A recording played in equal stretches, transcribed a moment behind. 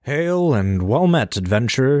Hail and well met,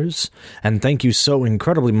 adventurers, and thank you so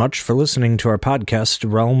incredibly much for listening to our podcast,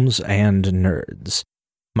 Realms and Nerds.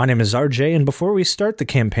 My name is RJ, and before we start the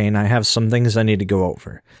campaign, I have some things I need to go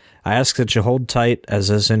over. I ask that you hold tight, as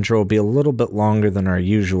this intro will be a little bit longer than our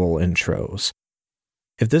usual intros.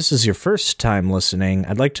 If this is your first time listening,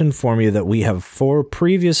 I'd like to inform you that we have 4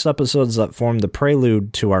 previous episodes that form the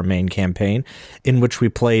prelude to our main campaign, in which we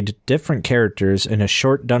played different characters in a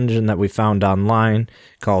short dungeon that we found online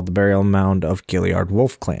called the Burial Mound of Gilliard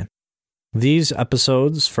Wolf Clan. These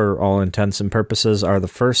episodes, for all intents and purposes, are the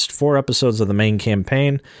first 4 episodes of the main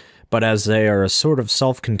campaign, but as they are a sort of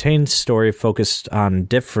self-contained story focused on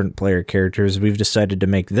different player characters, we've decided to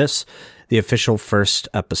make this the official first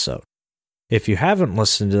episode. If you haven't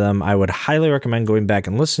listened to them, I would highly recommend going back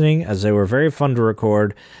and listening, as they were very fun to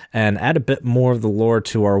record and add a bit more of the lore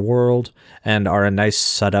to our world and are a nice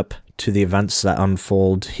setup to the events that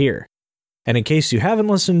unfold here. And in case you haven't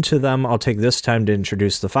listened to them, I'll take this time to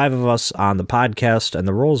introduce the 5 of us on the podcast and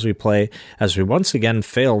the roles we play, as we once again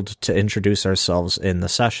failed to introduce ourselves in the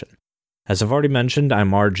session. As I've already mentioned,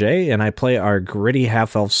 I'm RJ, and I play our gritty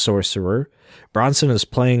half-elf sorcerer. Bronson is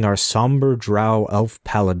playing our somber drow elf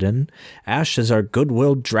paladin. Ash is our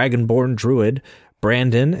good-willed dragonborn druid.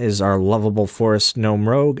 Brandon is our lovable forest gnome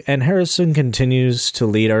rogue, and Harrison continues to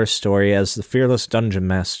lead our story as the fearless dungeon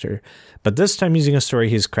master, but this time using a story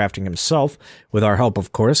he's crafting himself, with our help,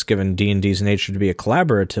 of course, given D&D's nature to be a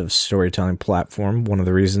collaborative storytelling platform, one of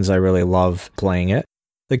the reasons I really love playing it.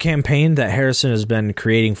 The campaign that Harrison has been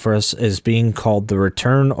creating for us is being called The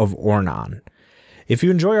Return of Ornan. If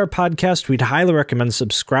you enjoy our podcast, we'd highly recommend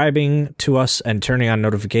subscribing to us and turning on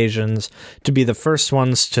notifications to be the first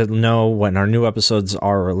ones to know when our new episodes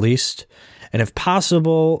are released. And if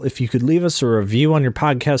possible, if you could leave us a review on your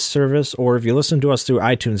podcast service, or if you listen to us through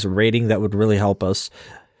iTunes, a rating, that would really help us.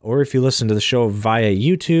 Or if you listen to the show via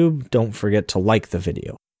YouTube, don't forget to like the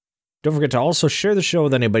video. Don't forget to also share the show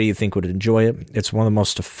with anybody you think would enjoy it. It's one of the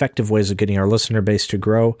most effective ways of getting our listener base to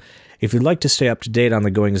grow. If you'd like to stay up to date on the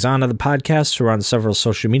goings-on of the podcast, we're on several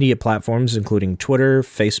social media platforms, including Twitter,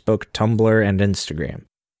 Facebook, Tumblr, and Instagram.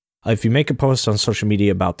 If you make a post on social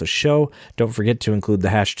media about the show, don't forget to include the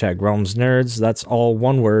hashtag RealmsNerds. That's all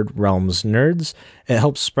one word, RealmsNerds. It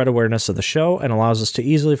helps spread awareness of the show and allows us to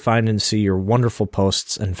easily find and see your wonderful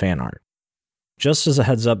posts and fan art. Just as a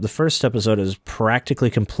heads up, the first episode is practically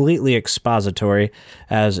completely expository,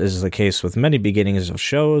 as is the case with many beginnings of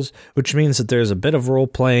shows, which means that there's a bit of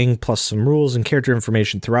role-playing plus some rules and character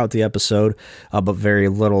information throughout the episode, but very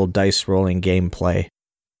little dice-rolling gameplay.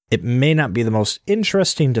 It may not be the most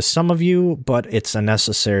interesting to some of you, but it's a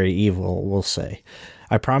necessary evil, we'll say.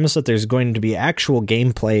 I promise that there's going to be actual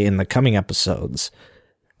gameplay in the coming episodes.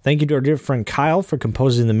 Thank you to our dear friend Kyle for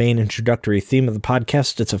composing the main introductory theme of the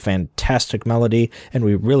podcast. It's a fantastic melody, and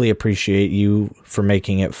we really appreciate you for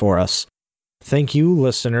making it for us. Thank you,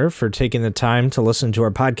 listener, for taking the time to listen to our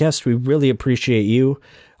podcast. We really appreciate you.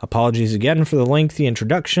 Apologies again for the lengthy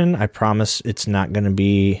introduction. I promise it's not going to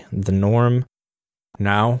be the norm.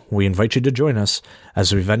 Now, we invite you to join us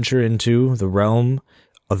as we venture into the realm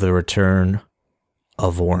of the Return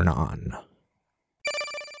of Ornan.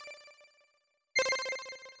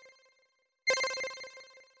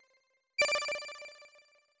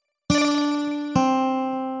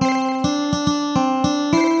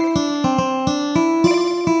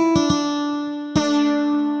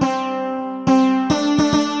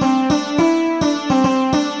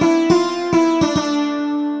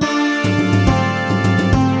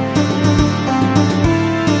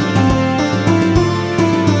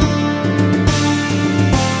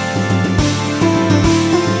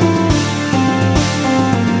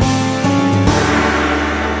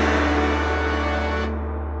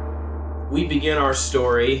 Our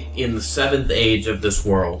story in the 7th age of this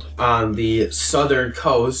world, on the southern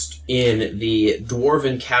coast in the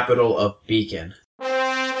dwarven capital of Beacon.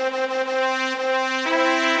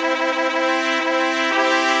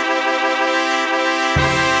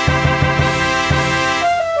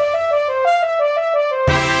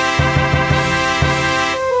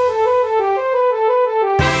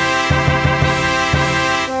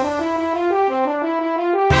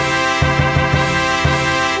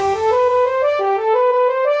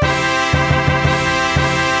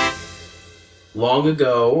 Long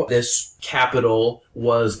ago, this capital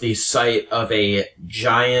was the site of a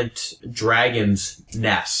giant dragon's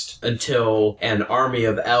nest until an army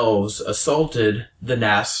of elves assaulted the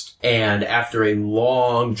nest and, after a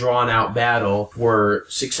long, drawn-out battle, were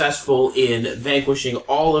successful in vanquishing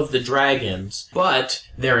all of the dragons. But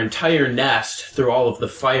their entire nest, through all of the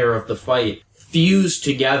fire of the fight, fused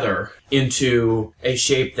together into a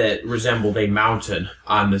shape that resembled a mountain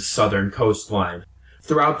on the southern coastline.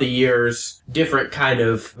 Throughout the years, different kind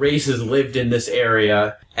of races lived in this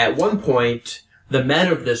area. At one point, the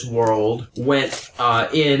men of this world went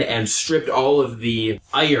in and stripped all of the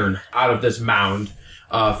iron out of this mound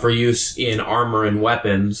for use in armor and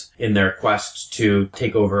weapons in their quest to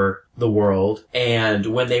take over the world. And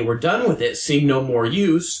when they were done with it, seeing no more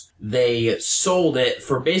use, they sold it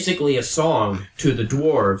for basically a song to the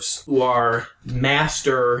dwarves, who are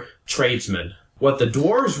master tradesmen. What the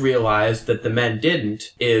dwarves realized that the men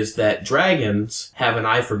didn't is that dragons have an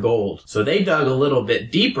eye for gold. So they dug a little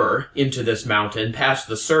bit deeper into this mountain, past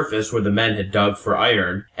the surface where the men had dug for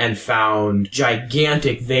iron, and found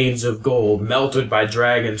gigantic veins of gold melted by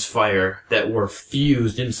dragon's fire that were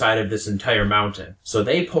fused inside of this entire mountain. So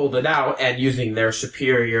they pulled it out, and using their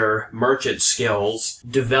superior merchant skills,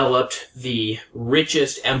 developed the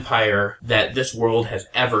richest empire that this world has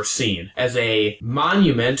ever seen. As a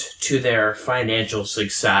monument to their financial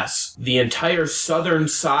success, the entire southern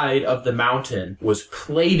side of the mountain was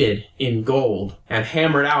plated in gold and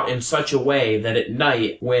hammered out in such a way that at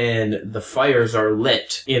night, when the fires are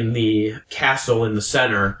lit in the castle in the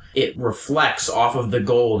center, it reflects off of the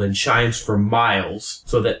gold and shines for miles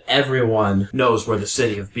so that everyone knows where the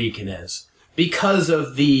city of Beacon is. Because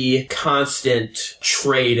of the constant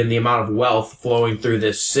trade and the amount of wealth flowing through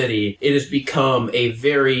this city, it has become a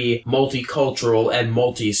very multicultural and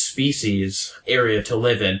multi-species area to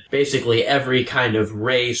live in. Basically, every kind of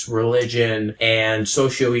race, religion, and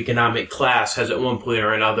socioeconomic class has at one point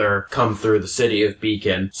or another come through the city of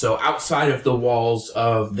Beacon. So outside of the walls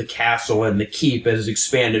of the castle and the keep, it has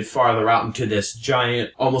expanded farther out into this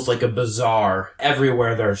giant, almost like a bazaar.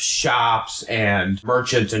 Everywhere there's shops and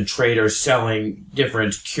merchants and traders selling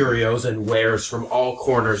different curios and wares from all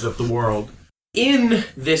corners of the world. In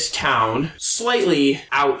this town, slightly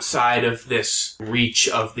outside of this reach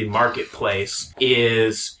of the marketplace,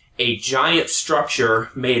 is a giant structure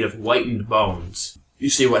made of whitened bones. You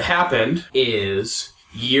see, what happened is,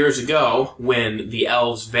 years ago, when the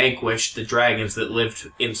elves vanquished the dragons that lived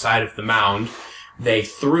inside of the mound, they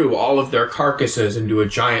threw all of their carcasses into a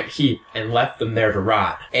giant heap and left them there to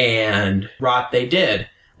rot. And rot they did,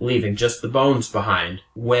 leaving just the bones behind.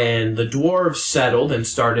 When the dwarves settled and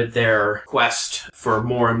started their quest for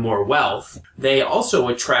more and more wealth, they also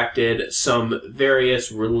attracted some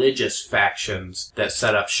various religious factions that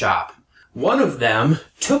set up shop. One of them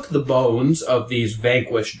took the bones of these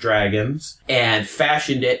vanquished dragons and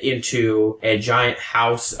fashioned it into a giant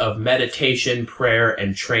house of meditation, prayer,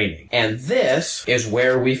 and training. And this is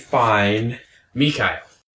where we find Mikhail.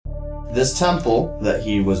 This temple that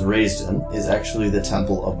he was raised in is actually the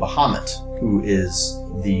temple of Bahamut, who is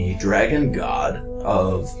the dragon god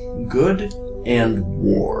of good and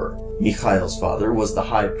war. Mikhail's father was the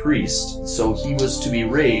high priest, so he was to be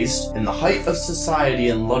raised in the height of society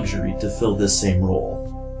and luxury to fill this same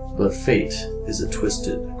role. But fate is a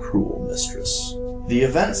twisted, cruel mistress. The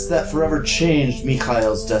events that forever changed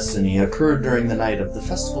Mikhail's destiny occurred during the night of the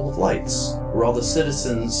Festival of Lights, where all the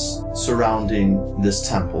citizens surrounding this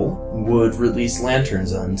temple would release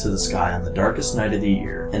lanterns into the sky on the darkest night of the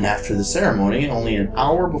year. And after the ceremony, only an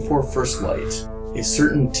hour before first light, a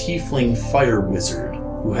certain tiefling fire wizard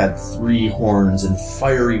who had 3 horns and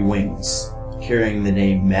fiery wings, carrying the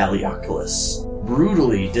name Malleoculus,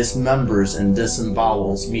 brutally dismembers and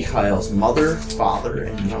disembowels Mikhail's mother, father,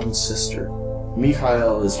 and young sister.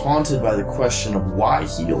 Mikhail is haunted by the question of why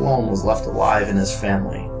he alone was left alive in his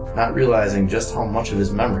family, not realizing just how much of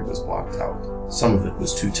his memory was blocked out. Some of it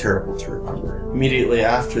was too terrible to remember. Immediately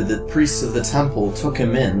after, the priests of the temple took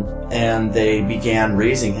him in, and they began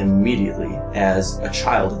raising him immediately as a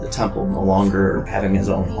child of the temple, no longer having his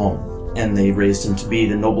own home. And they raised him to be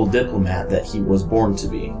the noble diplomat that he was born to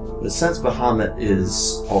be. But since Bahamut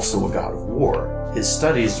is also a god of war, his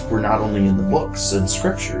studies were not only in the books and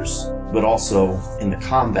scriptures, but also in the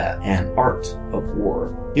combat and art of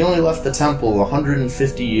war. He only left the temple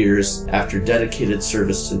 150 years after dedicated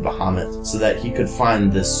service to Bahamut so that he could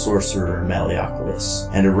find this sorcerer Malleoculus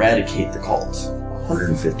and eradicate the cult.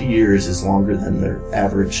 150 years is longer than their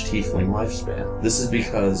average tiefling lifespan. This is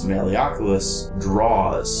because Malleoculus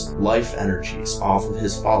draws life energies off of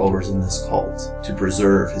his followers in this cult to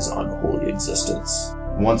preserve his unholy existence.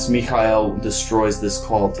 Once Mikhail destroys this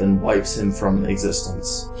cult and wipes him from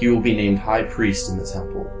existence, he will be named High Priest in the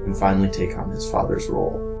temple and finally take on his father's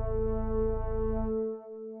role.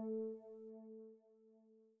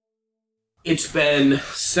 It's been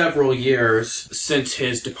several years since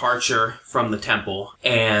his departure from the temple,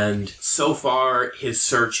 and so far his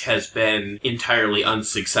search has been entirely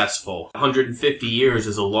unsuccessful. 150 years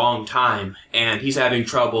is a long time, and he's having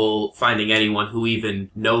trouble finding anyone who even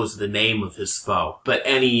knows the name of his foe. But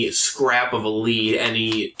any scrap of a lead,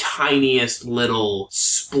 any tiniest little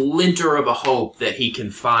splinter of a hope that he can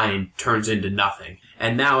find turns into nothing.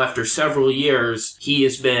 And now, after several years, he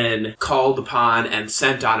has been called upon and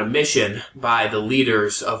sent on a mission by the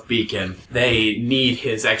leaders of Beacon. They need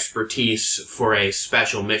his expertise for a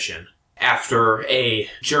special mission. After a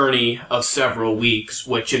journey of several weeks,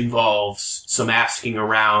 which involves some asking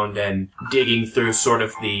around and digging through sort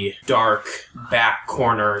of the dark back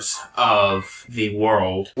corners of the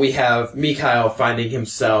world, we have Mikhail finding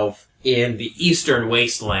himself in the eastern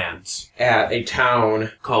wastelands at a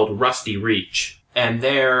town called Rusty Reach. And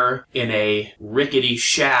there, in a rickety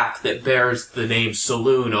shack that bears the name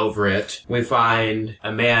Saloon over it, we find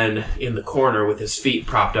a man in the corner with his feet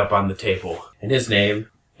propped up on the table. And his name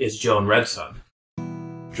is Joan Redsun.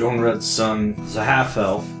 Joan Redsun is a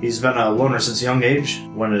half-elf. He's been a loner since a young age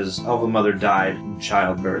when his elven mother died in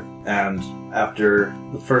childbirth. And after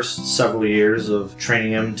the first several years of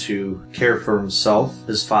training him to care for himself,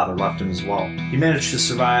 his father left him as well. He managed to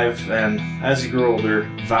survive, and as he grew older,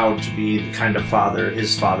 vowed to be the kind of father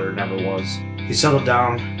his father never was. He settled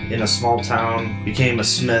down in a small town, became a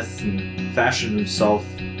smith, and fashioned himself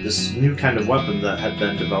this new kind of weapon that had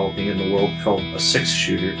been developing in the world called a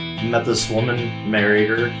six-shooter. He met this woman, married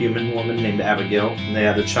her, a human woman named Abigail, and they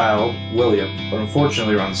had a child, William. But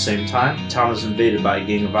unfortunately, around the same time, the town was invaded by a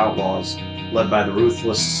gang of outlaws, led by the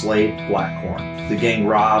ruthless Slade Blackhorn. The gang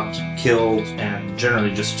robbed, killed, and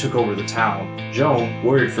generally just took over the town. Joan,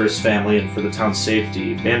 worried for his family and for the town's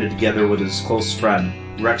safety, banded together with his close friend,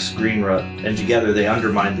 Rex Greenrod, and together they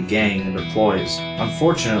undermined the gang and their ploys.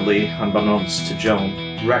 Unfortunately, unbeknownst to Joan,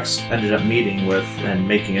 Rex ended up meeting with and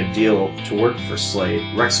making a deal to work for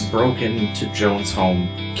Slade. Rex broke into Joan's home,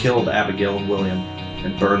 killed Abigail and William,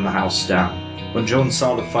 and burned the house down. When Joan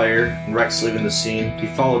saw the fire and Rex leaving the scene, he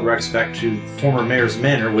followed Rex back to the former mayor's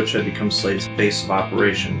manor, which had become Slade's base of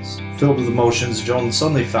operations. Filled with emotions, Joan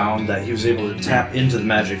suddenly found that he was able to tap into the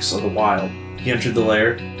magics of the wild. He entered the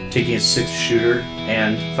lair, taking a six-shooter,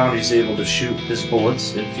 and found he was able to shoot his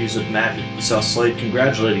bullets infused with magic. He saw Slade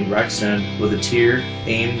congratulating Rex and, with a tear,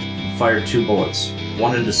 aimed and fired 2 bullets.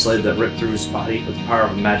 One into Slade that ripped through his body with the power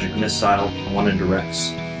of a magic missile, and one into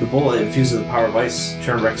Rex. The bullet, infused with the power of ice,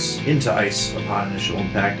 turned Rex into ice upon initial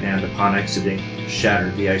impact, and upon exiting,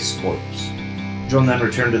 shattered the ice corpse. Joan then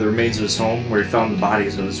returned to the remains of his home, where he found the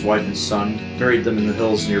bodies of his wife and son, buried them in the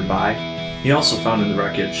hills nearby. He also found in the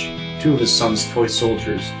wreckage 2 of his son's toy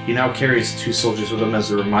soldiers. He now carries 2 soldiers with him as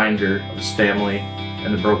a reminder of his family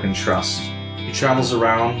and the broken trust. He travels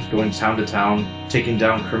around, going town to town, taking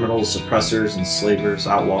down criminals, oppressors, enslavers,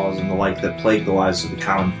 outlaws, and the like that plague the lives of the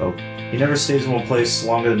common folk. He never stays in one place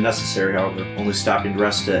longer than necessary, however, only stopping to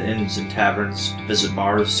rest at inns and taverns, visit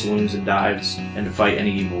bars, saloons, and dives, and to fight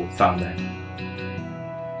any evil found there.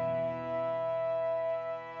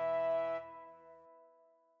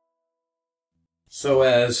 So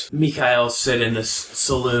as Mikhail sits in this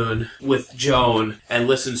saloon with Joan and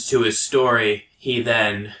listens to his story, he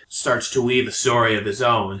then starts to weave a story of his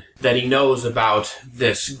own that he knows about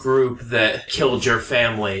this group that killed your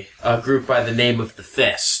family, a group by the name of the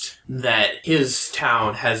Fist, that his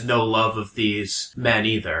town has no love of these men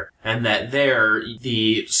either, and that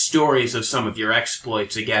the stories of some of your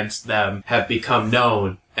exploits against them have become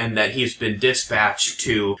known, and that he's been dispatched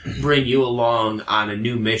to bring you along on a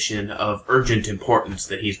new mission of urgent importance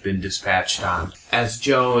that he's been dispatched on. As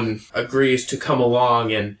Joan agrees to come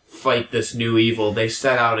along and fight this new evil, they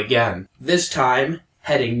set out again. This time,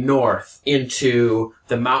 heading north into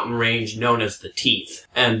the mountain range known as the Teeth.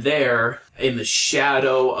 And there, in the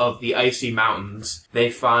shadow of the icy mountains, they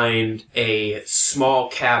find a small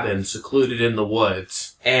cabin secluded in the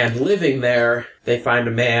woods. And living there, they find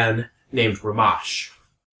a man named Ramash.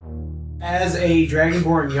 As a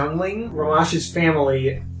Dragonborn youngling, Ramash's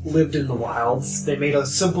family lived in the wilds. They made a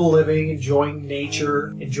simple living, enjoying nature,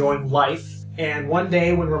 enjoying life. And one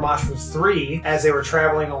day when Ramash was 3, as they were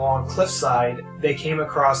traveling along cliffside, they came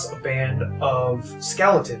across a band of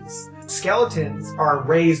skeletons. Skeletons are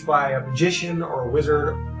raised by a magician or a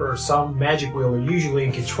wizard or some magic wielder,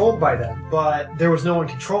 usually controlled by them. But there was no one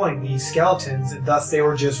controlling these skeletons, and thus they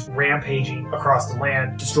were just rampaging across the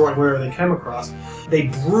land, destroying whatever they came across. They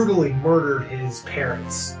brutally murdered his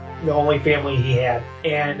parents, the only family he had.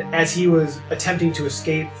 And as he was attempting to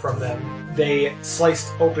escape from them, they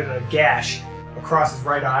sliced open a gash across his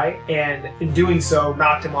right eye, and in doing so,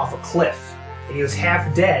 knocked him off a cliff and he was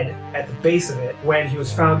half dead at the base of it when he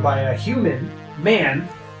was found by a human man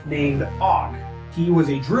named Og. He was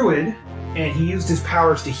a druid, and he used his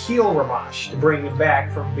powers to heal Ramash to bring him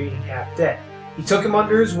back from being half dead. He took him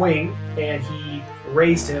under his wing, and he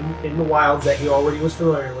raised him in the wilds that he already was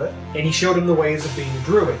familiar with, and he showed him the ways of being a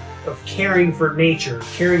druid, of caring for nature,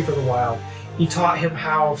 caring for the wild. He taught him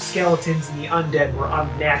how skeletons and the undead were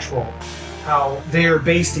unnatural, how they're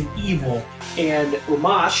based in evil, and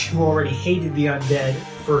Ramash, who already hated the undead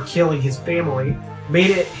for killing his family,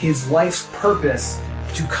 made it his life's purpose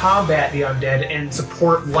to combat the undead and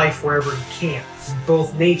support life wherever he can, in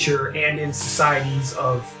both nature and in societies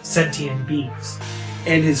of sentient beings.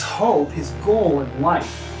 And his hope, his goal in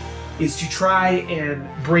life, is to try and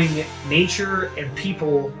bring nature and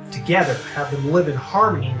people together, have them live in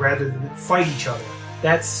harmony rather than fight each other.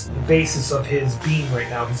 That's the basis of his being right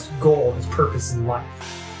now, his goal, his purpose in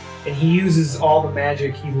life. And he uses all the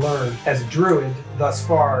magic he learned as a druid thus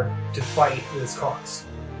far to fight this cause.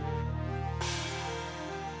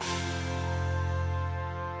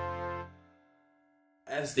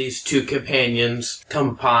 As these two companions come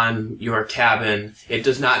upon your cabin, it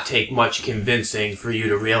does not take much convincing for you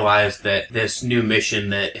to realize that this new mission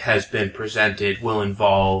that has been presented will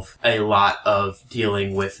involve a lot of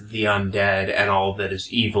dealing with the undead and all that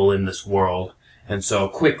is evil in this world. And so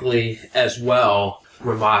quickly as well,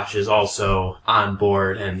 Ramash is also on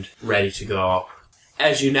board and ready to go.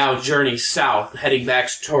 As you now journey south, heading back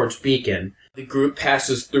towards Beacon, the group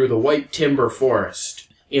passes through the White Timber Forest.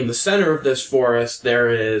 In the center of this forest, there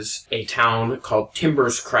is a town called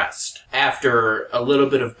Timber's Crest. After a little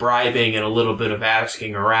bit of bribing and a little bit of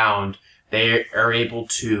asking around, they are able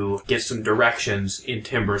to get some directions in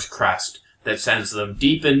Timber's Crest that sends them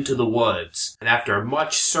deep into the woods. And after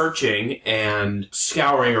much searching and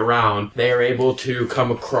scouring around, they are able to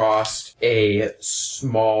come across a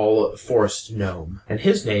small forest gnome. And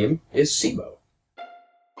his name is Sibo.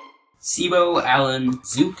 Sibo Allen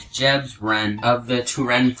Zook Jebs Wren of the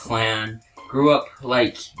Turen clan grew up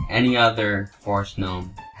like any other forest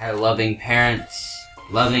gnome. Had loving parents,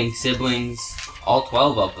 loving siblings, all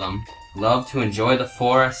 12 of them. Loved to enjoy the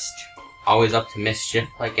forest, always up to mischief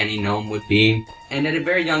like any gnome would be. And at a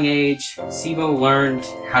very young age, Sibo learned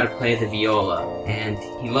how to play the viola, and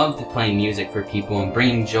he loved playing music for people and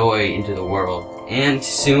bringing joy into the world. And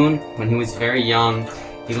soon, when he was very young,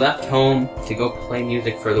 he left home to go play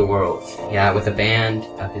music for the world. Yeah, with a band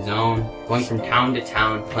of his own, going from town to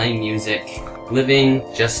town, playing music, living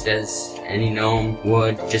just as any gnome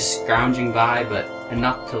would, just scrounging by, but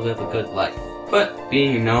enough to live a good life. But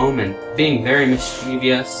being a gnome and being very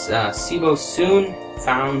mischievous, Sibo soon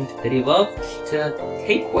found that he loved to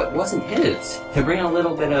take what wasn't his, to bring a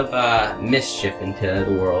little bit of mischief into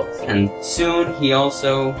the world. And soon he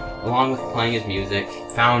also, along with playing his music,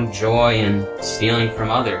 found joy in stealing from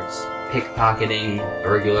others, pickpocketing,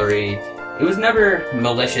 burglary. It was never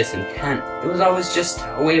malicious intent. It was always just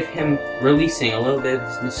a way of him releasing a little bit of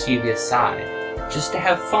his mischievous side, just to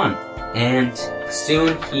have fun. And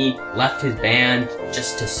soon he left his band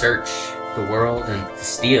just to search the world and to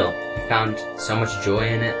steal. He found so much joy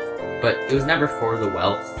in it, but it was never for the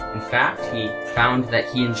wealth. In fact, he found that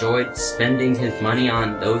he enjoyed spending his money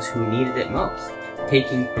on those who needed it most,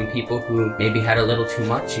 taking from people who maybe had a little too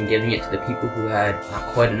much and giving it to the people who had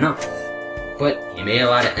not quite enough. But he made a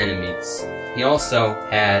lot of enemies. He also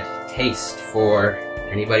had taste for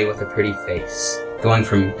anybody with a pretty face. Going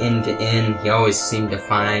from inn to inn, he always seemed to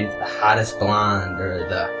find the hottest blonde or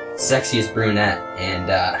the sexiest brunette, and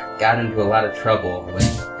got into a lot of trouble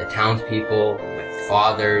with the townspeople, with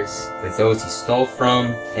fathers, with those he stole from.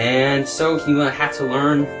 And so he had to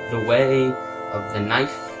learn the way of the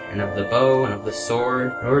knife and of the bow and of the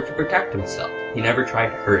sword in order to protect himself. He never tried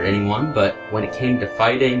to hurt anyone, but when it came to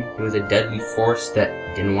fighting, he was a deadly force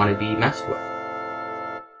that didn't want to be messed with.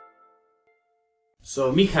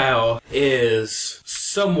 So Mikhail is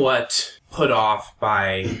somewhat put off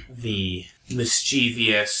by the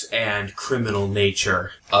mischievous and criminal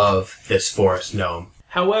nature of this forest gnome.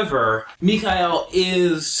 However, Mikhail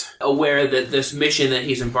is aware that this mission that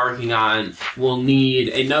he's embarking on will need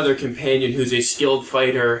another companion who's a skilled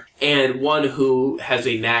fighter and one who has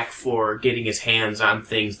a knack for getting his hands on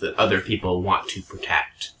things that other people want to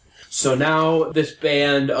protect. So now this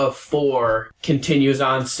band of 4 continues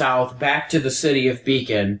on south back to the city of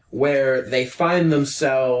Beacon, where they find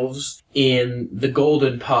themselves in the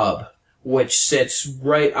Golden Pub, which sits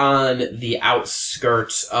right on the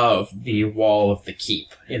outskirts of the wall of the keep.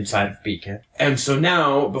 inside of Beacon. And so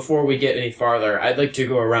now, before we get any farther, I'd like to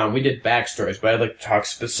go around. We did backstories, but I'd like to talk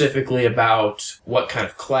specifically about what kind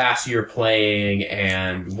of class you're playing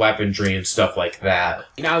and weaponry and stuff like that.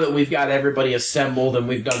 Now that we've got everybody assembled and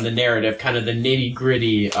we've done the narrative, kind of the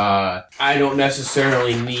nitty-gritty, I don't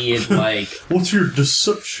necessarily need, like... What's your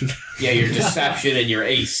deception? Yeah, your deception and your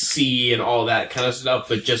AC and all that kind of stuff,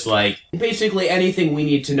 but just, like, basically anything we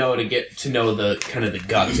need to know to get to know the kind of the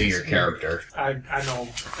guts of your character. I know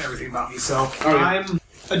everything about me, so I'm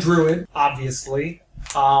a druid, obviously.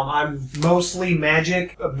 I'm mostly a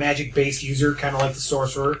magic-based user, kind of like the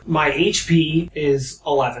sorcerer. My HP is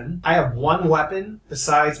 11. I have one weapon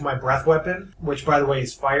besides my breath weapon, which, by the way,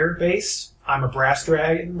 is fire-based. I'm a brass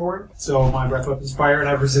dragonborn, so my breath weapon is fire, and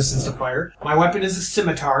I have resistance to fire. My weapon is a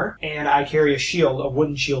scimitar, and I carry a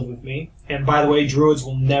wooden shield with me. And by the way, druids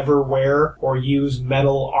will never wear or use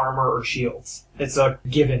metal armor or shields. It's a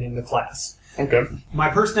given in the class. Okay. My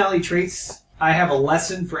personality traits, I have a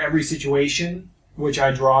lesson for every situation, which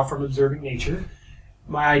I draw from observing nature.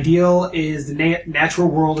 My ideal is the natural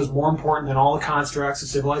world is more important than all the constructs of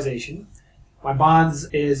civilization. My bonds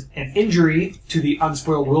is an injury to the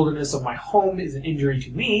unspoiled wilderness of my home is an injury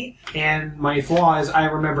to me. And my flaw is I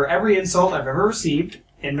remember every insult I've ever received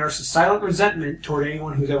and nurse a silent resentment toward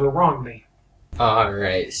anyone who's ever wronged me.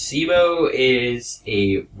 Alright, Sibo is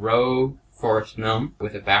a rogue forest gnome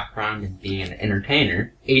with a background in being an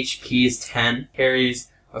entertainer. HP is 10,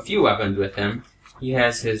 carries a few weapons with him. He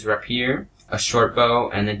has his rapier, a short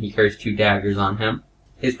bow, and then he carries 2 daggers on him.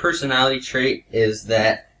 His personality trait is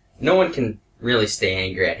that no one can really stay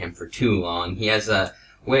angry at him for too long. He has a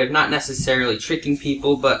way of not necessarily tricking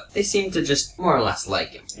people, but they seem to just more or less like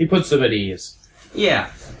him. He puts them at ease.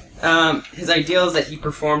 Yeah. His ideal is that he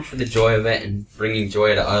performs for the joy of it and bringing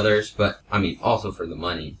joy to others, but, also for the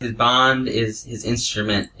money. His bond is his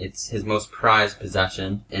instrument. It's his most prized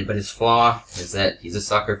possession. But his flaw is that he's a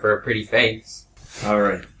sucker for a pretty face.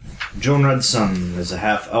 Alright. Joan Redsun is a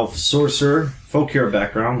half-elf sorcerer, folk hero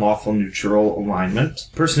background, lawful neutral alignment.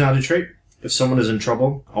 Personality trait, if someone is in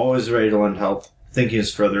trouble, always ready to lend help. Thinking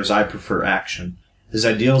as further as I prefer action. His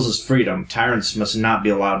ideals is freedom. Tyrants must not be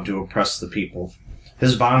allowed to oppress the people.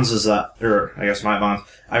 His bonds is that, my bonds,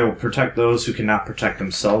 I will protect those who cannot protect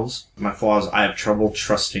themselves. My flaws, I have trouble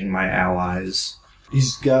trusting my allies.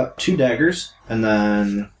 He's got 2 daggers, and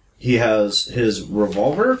then he has his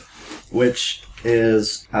revolver, which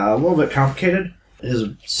is a little bit complicated. His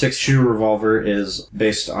 6-shooter revolver is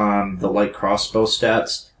based on the light crossbow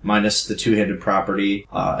stats, minus the 2-handed property,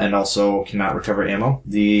 and also cannot recover ammo.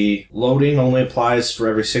 The loading only applies for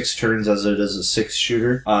every 6 turns as it is a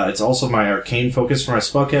 6-shooter. It's also my arcane focus for my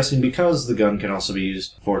spellcasting because the gun can also be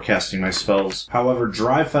used for casting my spells. However,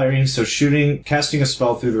 dry firing, so casting a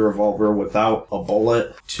spell through the revolver without a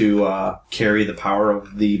bullet to carry the power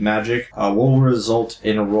of the magic, will result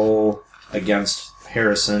in a roll against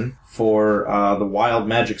Harrison for the Wild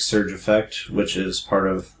Magic Surge effect, which is part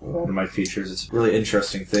of one of my features. It's a really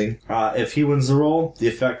interesting thing. If he wins the roll, the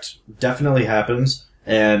effect definitely happens,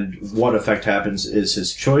 and what effect happens is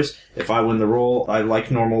his choice. If I win the roll, I, like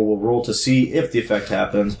normal, will roll to see if the effect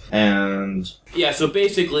happens, and... Yeah, so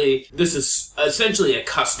basically, this is essentially a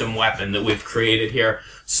custom weapon that we've created here.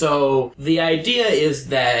 So, the idea is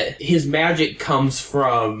that his magic comes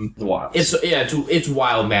from... the wild. It's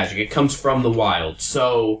wild magic. It comes from the wild.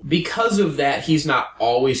 So, because of that, he's not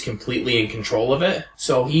always completely in control of it.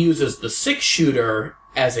 So, he uses the 6-shooter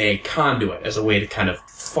as a conduit, as a way to kind of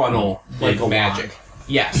funnel Like a magic. wand.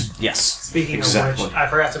 Yes. Yes. Speaking Exactly. of which, I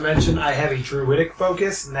forgot to mention, I have a druidic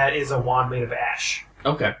focus, and that is a wand made of ash.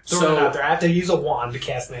 Okay. Throwing it out there. I have to use a wand to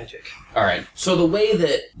cast magic. Alright. So the way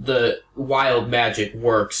that the wild magic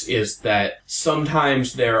works is that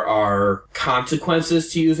sometimes there are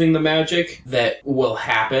consequences to using the magic that will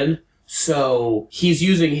happen. So he's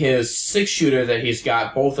using his 6-shooter that he's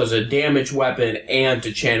got both as a damage weapon and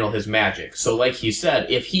to channel his magic. So like he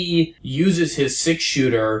said, if he uses his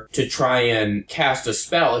 6-shooter to try and cast a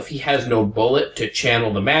spell, if he has no bullet to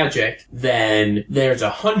channel the magic, then there's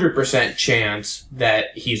 100% chance that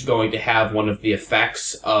he's going to have one of the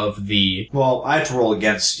effects of the... Well, I have to roll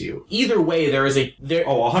against you. Either way, there is a...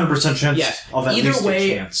 100% chance Yes. of at Either least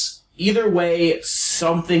way- a chance. Either way,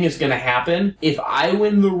 something is going to happen. If I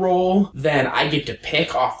win the roll, then I get to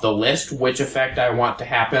pick off the list which effect I want to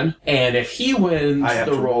happen. And if he wins I have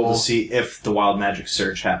the to roll roll, to see if the Wild Magic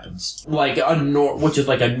Surge happens. like which is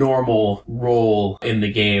like a normal roll in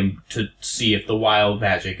the game to see if the wild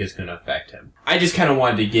magic is going to affect him. I just kind of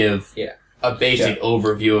wanted to give a basic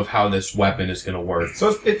overview of how this weapon is going to work.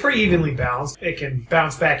 So it's pretty evenly balanced. It can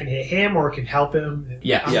bounce back and hit him, or it can help him.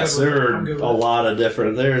 Yeah. Yes, there are a lot of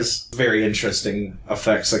different. There's very interesting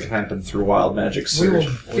effects that can happen through Wild Magic We will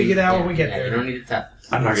Surge. figure it out when we get You there. don't need to tap.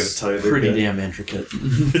 I'm not going to tell you. They're pretty damn intricate.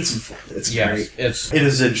 It's great. It's It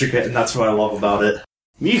is intricate, and that's what I love about it.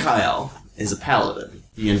 Mikhail is a paladin.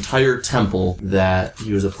 The entire temple that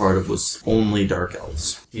he was a part of was only Dark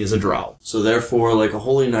Elves. He is a drow. So therefore, like a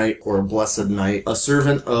holy knight or a blessed knight, a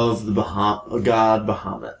servant of the god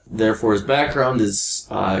Bahamut. Therefore, his background is,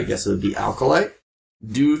 I guess it would be Alkalite.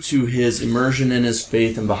 Due to his immersion in his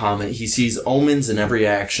faith in Bahamut, he sees omens in every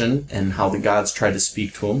action and how the gods try to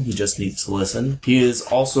speak to him. He just needs to listen. He is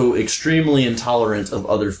also extremely intolerant of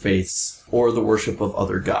other faiths or the worship of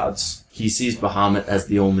other gods. He sees Bahamut as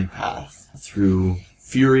the only path through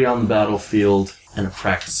fury on the battlefield and a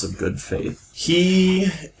practice of good faith. He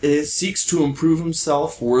seeks to improve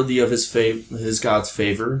himself worthy of his god's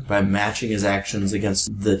favor by matching his actions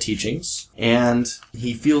against the teachings. And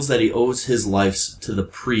he feels that he owes his life to the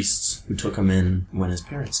priests who took him in when his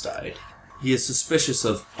parents died. He is suspicious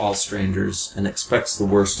of all strangers and expects the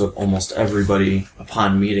worst of almost everybody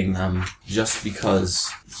upon meeting them just because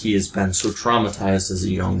he has been so traumatized as a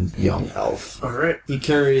young elf. Alright. He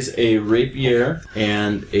carries a rapier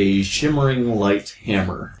and a shimmering light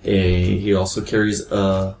hammer. He also carries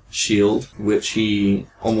a shield, which he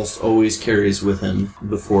almost always carries with him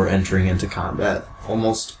before entering into combat.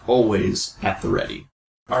 Almost always at the ready.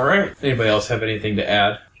 all right. Anybody else have anything to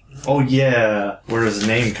add? Oh yeah, where his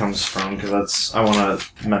name comes from, because I want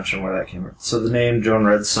to mention where that came from. So the name Joan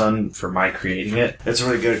Red Sun, for my creating it, it's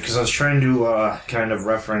really good, because I was trying to kind of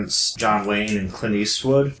reference John Wayne and Clint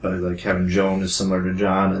Eastwood, but like having Joan is similar to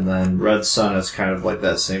John, and then Red Sun is kind of like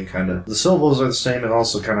that same kind of, the syllables are the same, it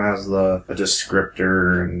also kind of has a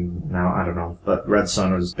descriptor, and now, I don't know, but Red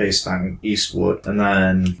Sun was based on Eastwood. And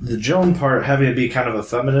then the Joan part, having it be kind of a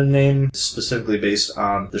feminine name, specifically based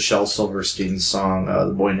on the Shel Silverstein song,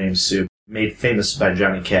 The Boy Named Soup, made famous by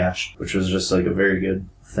Johnny Cash, which was just like a very good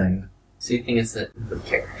thing. So you think it's that who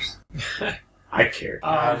cares? I care.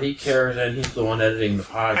 He cares, and he's the one editing the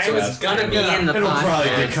podcast. I was Gonna be in the It'll podcast. probably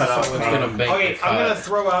get cut out. So it's gonna make Okay, the I'm cut. gonna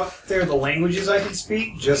throw out there the languages I can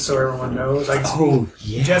speak, just so everyone knows. I can speak Oh,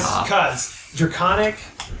 yeah. just because Draconic,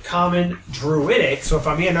 Common, Druidic. So if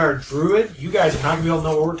I'm in our Druid, you guys are not gonna be able to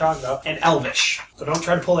know what we're talking about. And Elvish. So don't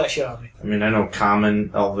try to pull that shit on me. I mean, I know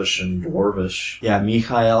Common, Elvish, and Dwarvish. Yeah,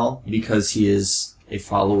 Mikhail, because he is a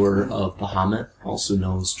follower of Bahamut, also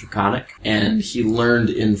knows Draconic, and he learned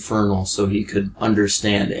Infernal so he could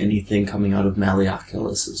understand anything coming out of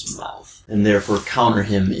Malleoculus's mouth, and therefore counter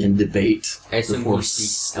him in debate. I assume before he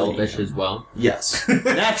speaks slaying Elvish him. as well. Yes,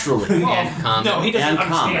 naturally. And common. No, he doesn't And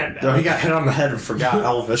understand No, that. he got hit on the head and forgot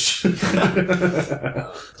Elvish.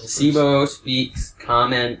 Sibo speaks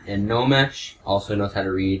Common and Gnomish. Also knows how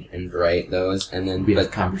to read and write those. And then, We have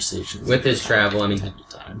but conversations. with his travel, I mean, he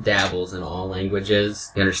dabbles in all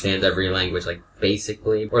languages. He understands every language, like,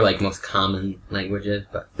 basically. Or, like, most common languages.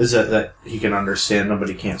 But, Is it that he can understand them, but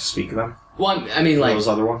he can't speak them? well, I mean, like, Those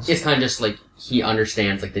other ones? it's kind of just, like, he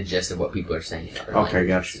understands, like, the gist of what people are saying in other Okay,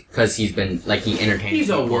 gotcha. Because he's been, like, he entertains He's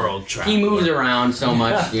a people. world traveler. He moves around so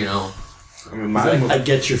much, you know. I mean, He's like, I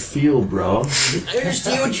get your feel, bro. I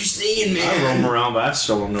understand what you're saying, I roam around, but I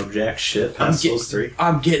still don't know jack shit. That's those three.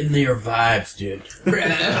 I'm getting your vibes, dude.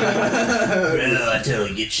 I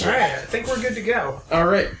totally get you. Alright, I think we're good to go. All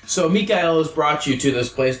right. So Mikael has brought you to this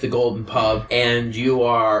place, the Golden Pub, and you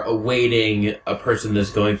are awaiting a person that's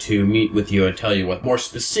going to meet with you and tell you more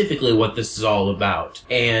specifically what this is all about.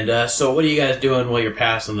 And so what are you guys doing while you're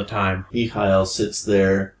passing the time? Mikhail sits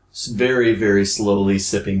there, very, very slowly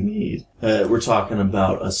sipping mead. We're talking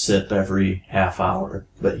about a sip every half hour,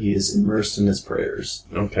 but he is immersed in his prayers.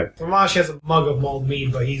 Okay. Ramash has a mug of mulled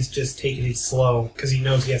mead, but he's just taking it slow because he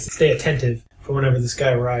knows he has to stay attentive for whenever this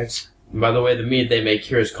guy arrives. And by the way, the mead they make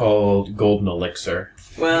here is called Golden Elixir.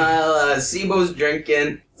 Well, Sibo's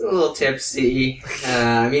drinking. He's a little tipsy.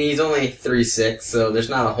 I mean, he's only 3'6", so there's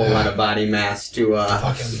not a whole lot of body mass to,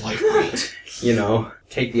 Fucking lightweight. you know,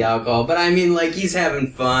 take the alcohol. But I mean, like, he's having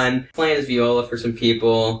fun, playing his viola for some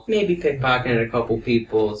people, maybe pickpocketing a couple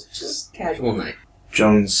people. It's just casual night.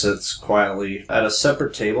 Jones sits quietly at a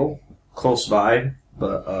separate table, close by,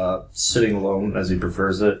 but sitting alone as he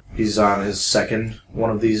prefers it. He's on his second one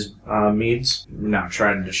of these meads. Not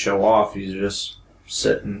trying to show off, he's just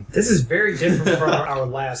sitting. This is very different from our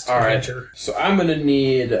last All right. adventure. So I'm gonna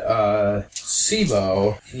need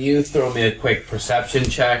Sibo. Can you throw me a quick perception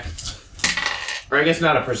check? Or I guess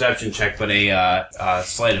not a perception check, but a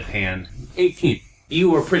sleight of hand. 18. You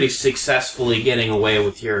were pretty successfully getting away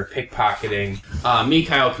with your pickpocketing.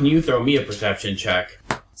 Mikhail, can you throw me a perception check?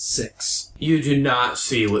 6. You do not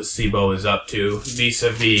see what Sibo is up to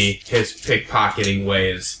vis-a-vis his pickpocketing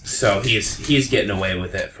ways. So he's getting away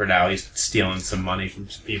with it for now. He's stealing some money from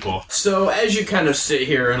some people. So as you kind of sit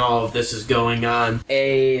here and all of this is going on,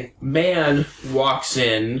 a man walks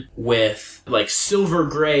in with like silver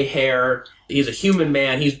gray hair. He's a human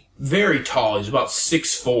man. He's very tall. He's about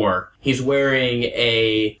 6'4". He's wearing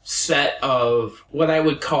a set of what I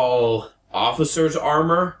would call officer's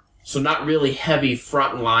armor. So not really heavy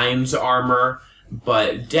front lines armor,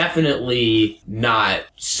 but definitely not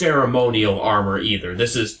ceremonial armor either.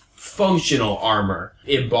 This is functional armor,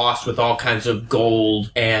 embossed with all kinds of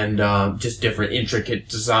gold and just different intricate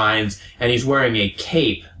designs. And he's wearing a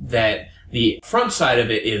cape that the front side of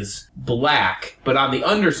it is black, but on the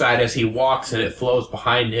underside, as he walks and it flows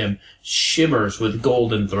behind him, shimmers with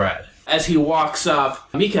golden thread. As he walks up,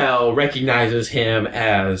 Mikhail recognizes him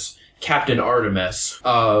as Captain Artemis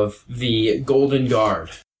of the Golden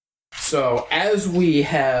Guard. So, as we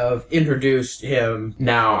have introduced him,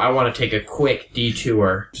 now I want to take a quick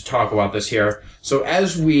detour to talk about this here. So,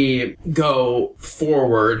 as we go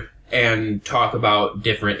forward and talk about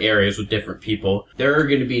different areas with different people, there are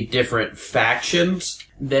going to be different factions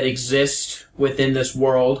that exist within this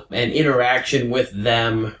world, and interaction with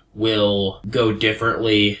them will go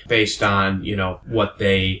differently based on, what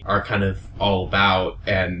they are kind of all about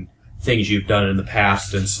and things you've done in the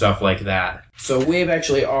past and stuff like that. So we've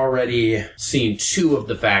actually already seen 2 of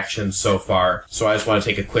the factions so far, so I just want to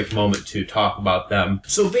take a quick moment to talk about them.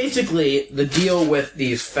 So basically, the deal with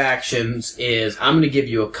these factions is I'm going to give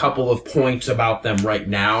you a couple of points about them right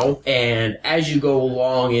now, and as you go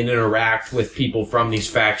along and interact with people from these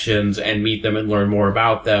factions and meet them and learn more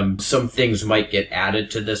about them, some things might get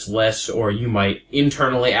added to this list, or you might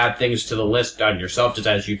internally add things to the list on yourself just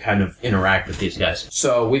as you kind of interact with these guys.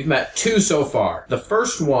 So we've met 2 so far. The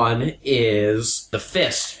first one is the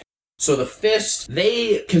Fist. So the Fist,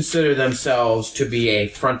 they consider themselves to be a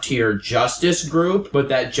frontier justice group, but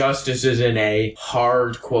that justice is in a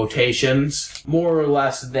hard quotations. More or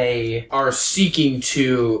less, they are seeking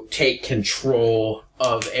to take control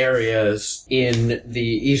of areas in the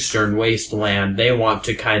Eastern Wasteland. They want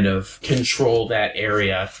to kind of control that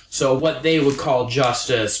area. So what they would call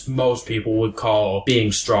justice, most people would call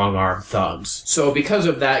being strong-arm thugs. So because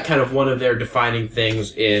of that, kind of one of their defining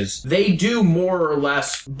things is they do more or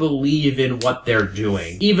less believe in what they're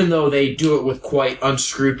doing. Even though they do it with quite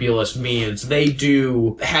unscrupulous means, they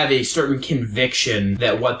do have a certain conviction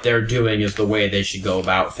that what they're doing is the way they should go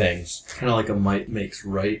about things. Kind of like a might makes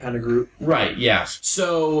right kind of group. Right, yes.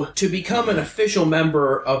 So, to become an official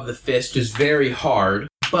member of the Fist is very hard,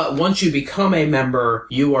 but once you become a member,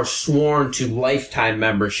 you are sworn to lifetime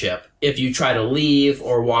membership. If you try to leave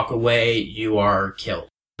or walk away, you are killed.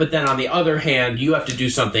 But then on the other hand, you have to do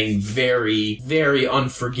something very, very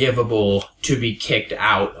unforgivable to be kicked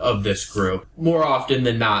out of this group. More often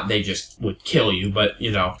than not, they just would kill you, but,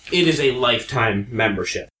 it is a lifetime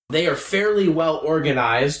membership. They are fairly well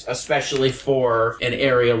organized, especially for an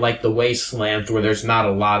area like the Wastelands where there's not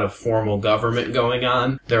a lot of formal government going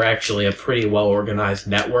on. They're actually a pretty well organized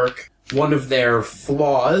network. One of their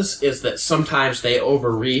flaws is that sometimes they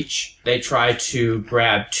overreach. They try to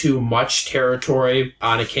grab too much territory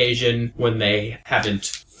on occasion when they haven't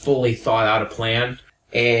fully thought out a plan.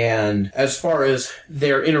 And as far as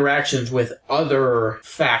their interactions with other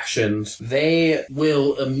factions, they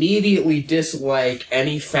will immediately dislike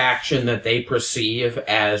any faction that they perceive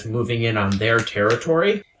as moving in on their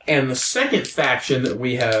territory. And the second faction that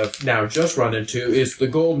we have now just run into is the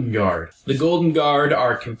Golden Guard. The Golden Guard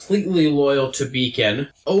are completely loyal to Beacon.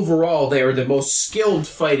 Overall, they are the most skilled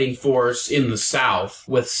fighting force in the South,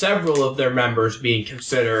 with several of their members being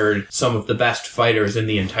considered some of the best fighters in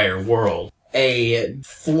the entire world. A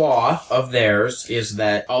flaw of theirs is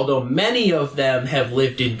that although many of them have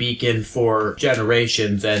lived in Beacon for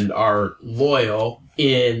generations and are loyal,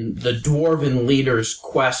 in the Dwarven leader's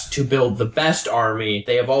quest to build the best army,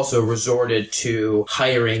 they have also resorted to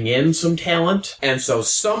hiring in some talent. And so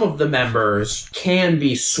some of the members can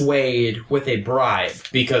be swayed with a bribe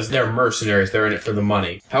because they're mercenaries, they're in it for the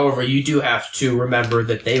money. However, you do have to remember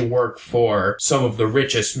that they work for some of the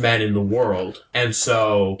richest men in the world. And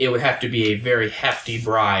so it would have to be a very hefty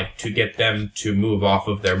bribe to get them to move off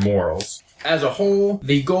of their morals. As a whole,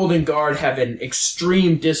 the Golden Guard have an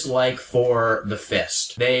extreme dislike for the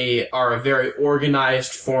Fist. They are a very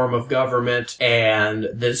organized form of government, and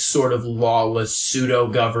this sort of lawless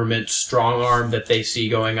pseudo-government strong arm that they see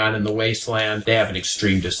going on in the Wasteland, they have an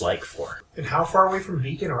extreme dislike for. And how far away from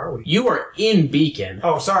Beacon are we? You are in Beacon.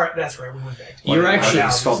 Oh, sorry. That's right. We went back. You're actually...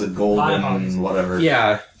 It's called the Golden whatever.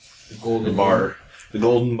 Yeah. The Golden Bar. The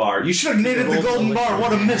Golden Bar. You should have named it the Golden Bar.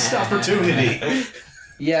 What a missed opportunity.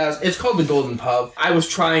 Yeah, it's called the Golden Pub. I was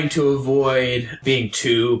trying to avoid being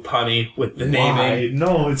too punny with the naming. Why?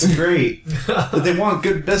 No, it's great. If they want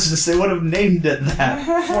good business, they would have named it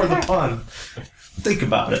that for the pun. Think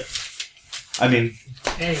about it. I mean...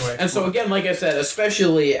 Anyway. And so again, like I said,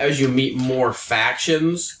 especially as you meet more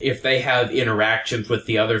factions, if they have interactions with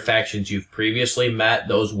the other factions you've previously met,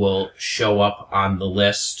 those will show up on the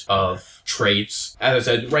list of traits. As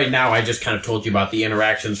I said, right now I just kind of told you about the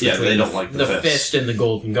interactions between they don't like the Fist and the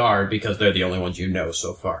Golden Guard because they're the only ones you know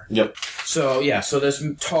so far. Yep. So this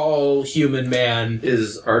tall human man...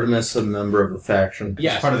 Is Artemis a member of the faction?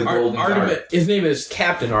 Yes. Part of the Golden Guard. His name is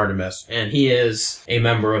Captain Artemis, and he is a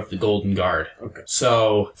member of the Golden Guard. Okay.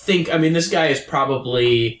 So this guy is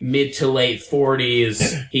probably mid to late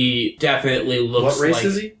 40s. He definitely looks What race like...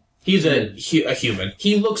 is he? He's a human.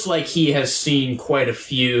 He looks like he has seen quite a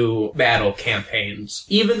few battle campaigns.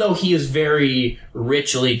 Even though he is very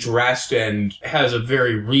richly dressed and has a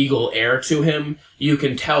very regal air to him, you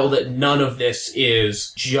can tell that none of this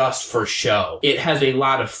is just for show. It has a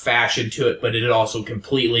lot of fashion to it, but it is also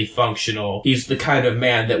completely functional. He's the kind of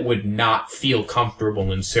man that would not feel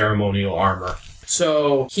comfortable in ceremonial armor.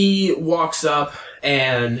 So he walks up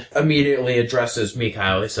and immediately addresses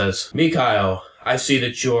Mikhail. He says, Mikhail, I see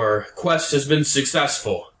that your quest has been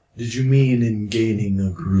successful. Did you mean in gaining a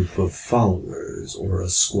group of followers or a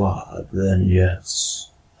squad? Then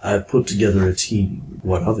yes. I've put together a team.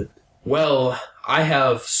 What of it? Well, I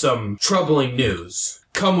have some troubling news.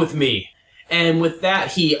 Come with me. And with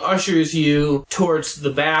that, he ushers you towards the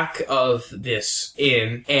back of this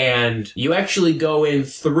inn, and you actually go in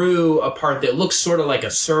through a part that looks sort of like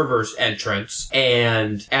a server's entrance,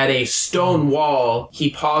 and at a stone wall, he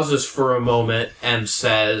pauses for a moment and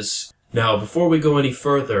says, Now, before we go any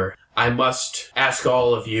further, I must ask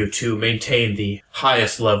all of you to maintain the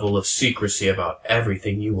highest level of secrecy about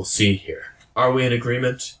everything you will see here. Are we in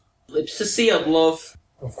agreement? Lips are sealed, love.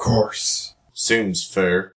 Of course. Seems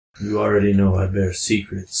fair. You already know I bear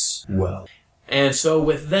secrets well. And so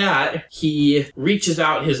with that, he reaches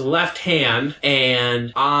out his left hand,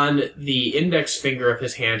 and on the index finger of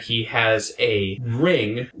his hand, he has a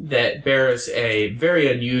ring that bears a very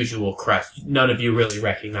unusual crest. None of you really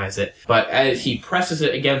recognize it. But as he presses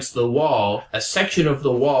it against the wall, a section of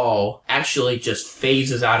the wall actually just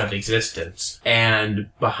phases out of existence.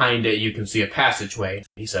 And behind it, you can see a passageway.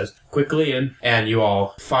 He says, quickly in, and you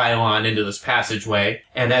all file on into this passageway.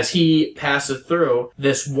 And as he passes through,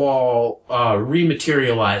 this wall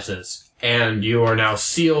rematerializes, and you are now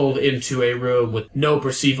sealed into a room with no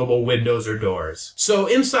perceivable windows or doors. So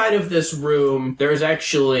inside of this room, there's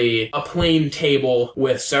actually a plain table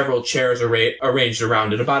with several chairs arranged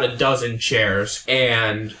around it, about a dozen chairs,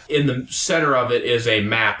 and in the center of it is a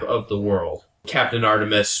map of the world. Captain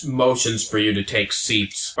Artemis motions for you to take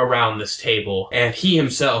seats around this table, and he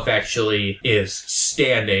himself actually is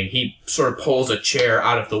standing. He sort of pulls a chair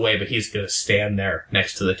out of the way, but he's going to stand there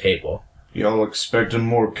next to the table. Y'all expecting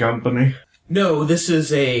more company? No, this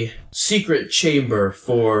is a secret chamber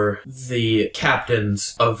for the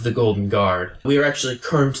captains of the Golden Guard. We are actually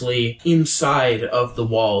currently inside of the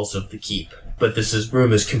walls of the keep, but this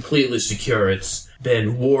room is completely secure. It's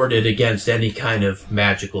been warded against any kind of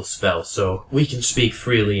magical spell, so we can speak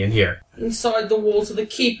freely in here. Inside the walls of the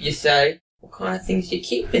keep, you say? What kind of things you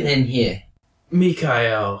keeping in here?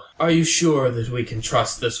 Mikhail, are you sure that we can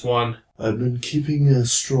trust this one? I've been keeping a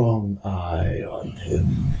strong eye on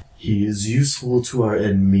him. He is useful to our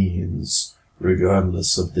enemies,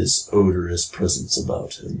 regardless of this odorous presence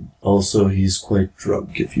about him. Also, he's quite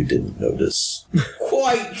drunk, if you didn't notice.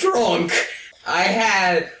 Quite drunk! I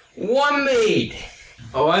had one mead!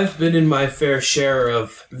 Oh, I've been in my fair share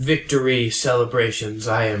of victory celebrations.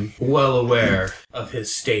 I am well aware of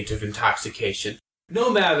his state of intoxication. No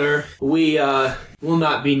matter, we will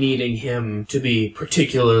not be needing him to be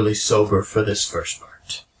particularly sober for this first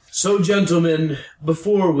part. So, gentlemen,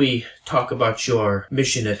 before we talk about your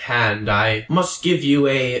mission at hand, I must give you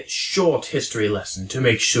a short history lesson to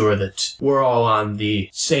make sure that we're all on the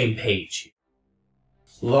same page.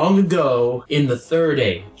 Long ago, in the Third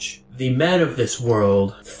Age, the men of this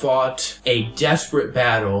world fought a desperate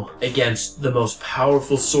battle against the most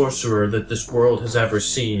powerful sorcerer that this world has ever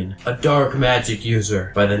seen, a dark magic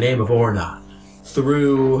user by the name of Ornan.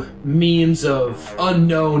 Through means of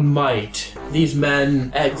unknown might, these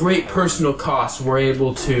men, at great personal cost, were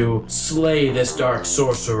able to slay this dark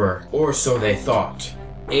sorcerer, or so they thought.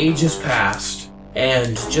 Ages passed,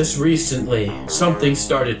 And just recently, something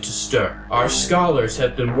started to stir. Our scholars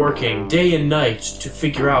have been working day and night to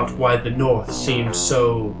figure out why the North seemed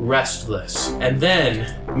so restless. And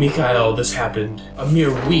then, Mikhail, this happened a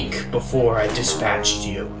mere week before I dispatched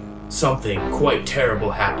you. Something quite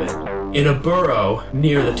terrible happened. In a burrow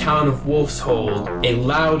near the town of Wolfshold, a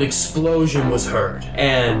loud explosion was heard,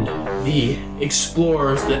 and the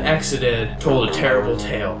explorers that exited told a terrible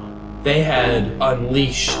tale. They had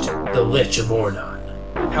unleashed the Lich of Ornan.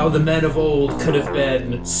 How the men of old could have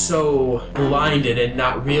been so blinded and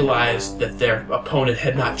not realized that their opponent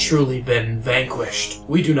had not truly been vanquished,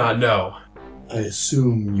 we do not know. I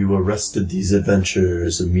assume you arrested these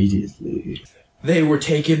adventurers immediately. They were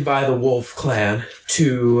taken by the Wolf clan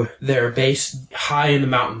to their base high in the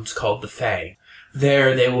mountains called the Fang.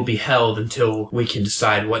 There they will be held until we can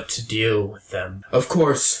decide what to deal with them. Of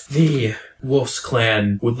course, the Wolf's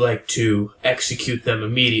clan would like to execute them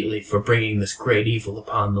immediately for bringing this great evil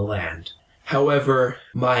upon the land. However,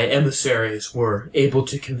 my emissaries were able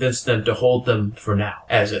to convince them to hold them for now,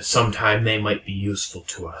 as at some time they might be useful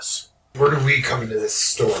to us. Where do we come into this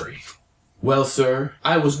story? Well, sir,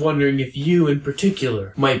 I was wondering if you in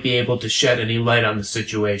particular might be able to shed any light on the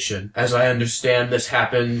situation. As I understand, this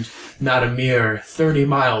happened not a mere 30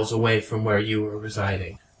 miles away from where you were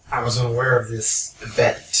residing. I was unaware of this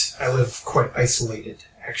event. I live quite isolated,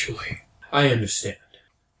 actually. I understand.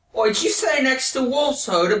 What'd you say next to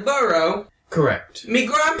Wolfshold, a burrow? Correct. Me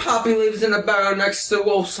grandpappy lives in a burrow next to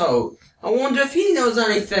Wolfshold. I wonder if he knows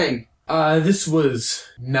anything. This was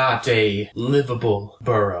not a livable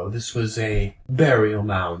burrow. This was a burial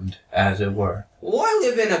mound, as it were. Well, I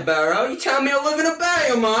live in a burrow. You tell me I live in a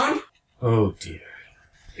burial mound? Oh, dear.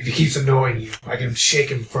 If he keeps annoying you, I can shake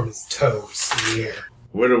him from his toes in the air.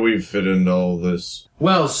 Where do we fit into all this?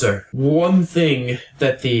 Well, sir, one thing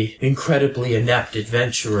that the incredibly inept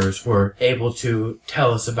adventurers were able to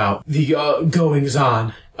tell us about the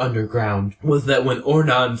goings-on underground was that when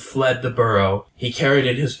Ornan fled the burrow, he carried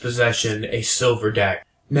in his possession a silver dagger.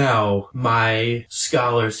 Now, my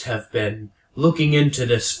scholars have been looking into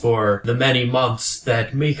this for the many months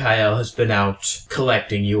that Mikhail has been out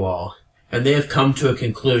collecting you all, and they have come to a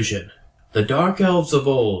conclusion. The Dark Elves of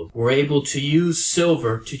old were able to use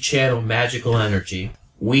silver to channel magical energy.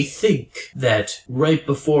 We think that right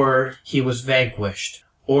before he was vanquished,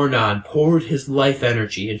 Ornan poured his life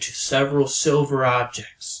energy into several silver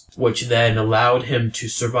objects, which then allowed him to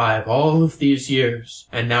survive all of these years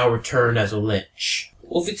and now return as a lich.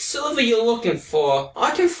 Well, if it's silver you're looking for,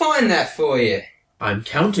 I can find that for you. I'm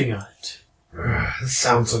counting on it. This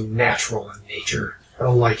sounds unnatural in nature. I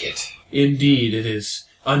don't like it. Indeed, it is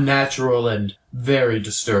unnatural and very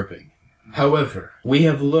disturbing. However, we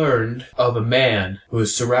have learned of a man who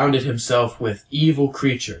has surrounded himself with evil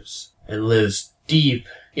creatures and lives deep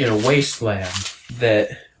in a wasteland that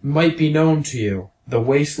might be known to you, the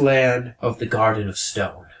wasteland of the Garden of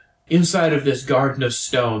Stone. Inside of this Garden of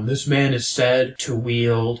Stone, this man is said to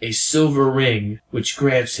wield a silver ring which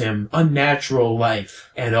grants him unnatural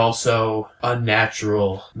life and also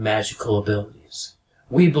unnatural magical abilities.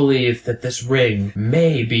 We believe that this ring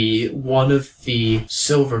may be one of the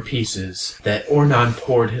silver pieces that Ornan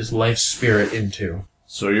poured his life spirit into.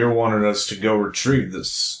 So you're wanting us to go retrieve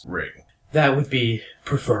this ring? That would be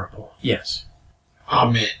preferable, yes.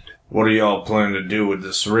 Amen. What are y'all planning to do with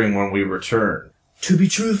this ring when we return? To be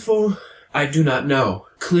truthful, I do not know.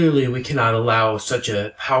 Clearly, we cannot allow such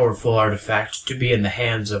a powerful artifact to be in the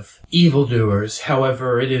hands of evildoers.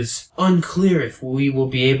 However, it is unclear if we will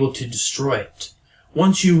be able to destroy it.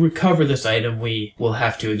 Once you recover this item, we will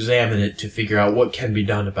have to examine it to figure out what can be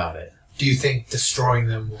done about it. Do you think destroying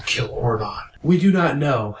them will kill Ornan? We do not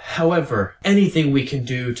know. However, anything we can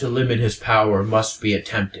do to limit his power must be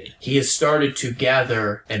attempted. He has started to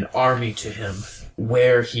gather an army to him.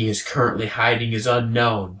 Where he is currently hiding is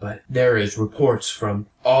unknown, but there is reports from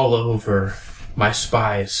all over. My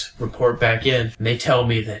spies report back in, and they tell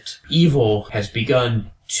me that evil has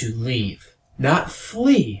begun to leave. Not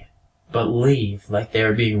flee, but leave like they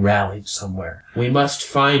are being rallied somewhere. We must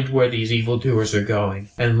find where these evildoers are going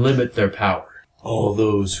and limit their power. All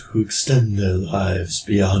those who extend their lives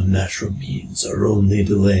beyond natural means are only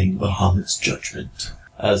delaying Bahamut's judgment.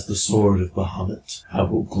 As the sword of Bahamut, I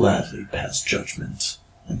will gladly pass judgment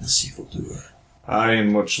on this evildoer. I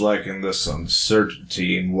ain't much liking this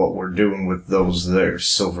uncertainty in what we're doing with those there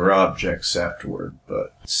silver objects afterward,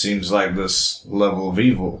 but it seems like this level of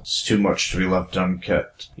evil is too much to be left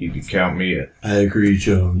unkept. You can count me in. I agree,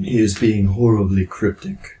 Joan. He is being horribly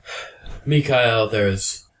cryptic. Mikhail,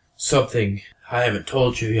 there's something I haven't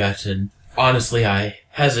told you yet, and honestly I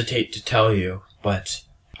hesitate to tell you, but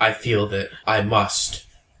I feel that I must.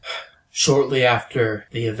 Shortly after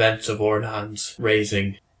the events of Ornan's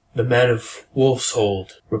raising, the men of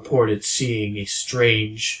Wolfshold reported seeing a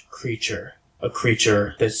strange creature, a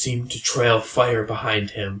creature that seemed to trail fire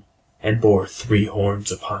behind him and bore 3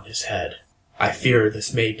 horns upon his head. I fear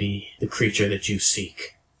this may be the creature that you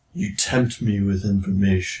seek. You tempt me with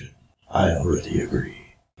information. I already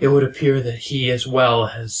agree. It would appear that he as well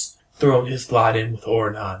has thrown his lot in with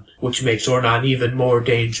Ornan, which makes Ornan even more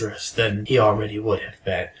dangerous than he already would have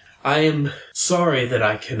been. I am sorry that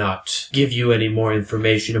I cannot give you any more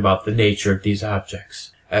information about the nature of these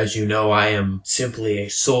objects. As you know, I am simply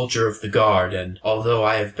a soldier of the guard, and although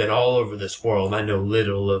I have been all over this world, I know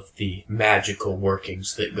little of the magical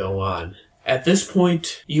workings that go on. At this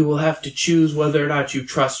point, you will have to choose whether or not you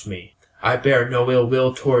trust me. I bear no ill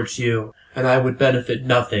will towards you, and I would benefit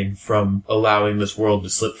nothing from allowing this world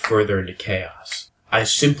to slip further into chaos. I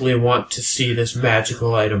simply want to see this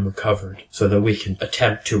magical item recovered so that we can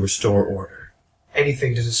attempt to restore order.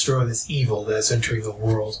 Anything to destroy this evil that is entering the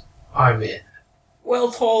world, I'm in. Well,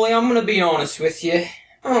 Tolly, I'm gonna be honest with you.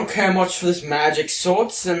 I don't care much for this magic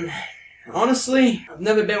sorts, and honestly, I've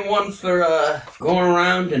never been one for, going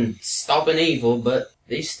around and stopping evil, but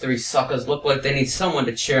these 3 suckers look like they need someone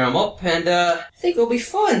to cheer them up, and, I think it'll be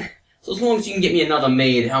fun. So as long as you can get me another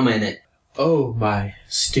maid, I'm in it. Oh, my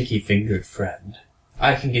sticky-fingered friend.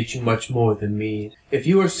 I can get you much more than mead. If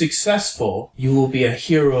you are successful, you will be a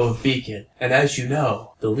hero of Beacon, and as you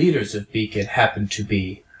know, the leaders of Beacon happen to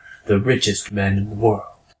be the richest men in the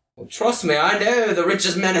world. Well, trust me, I know the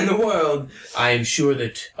richest men in the world. I am sure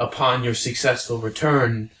that upon your successful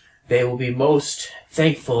return, they will be most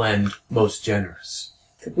thankful and most generous.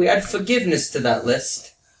 Could we add forgiveness to that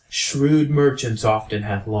list? Shrewd merchants often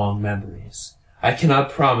have long memories. I cannot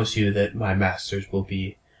promise you that my masters will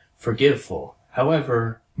be forgiveful.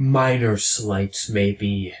 However, minor slights may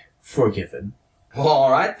be forgiven. Well,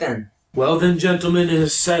 alright then. Well then, gentlemen, it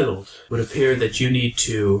is settled. It would appear that you need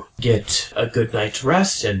to get a good night's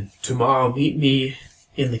rest, and tomorrow meet me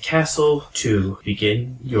in the castle to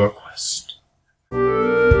begin your quest.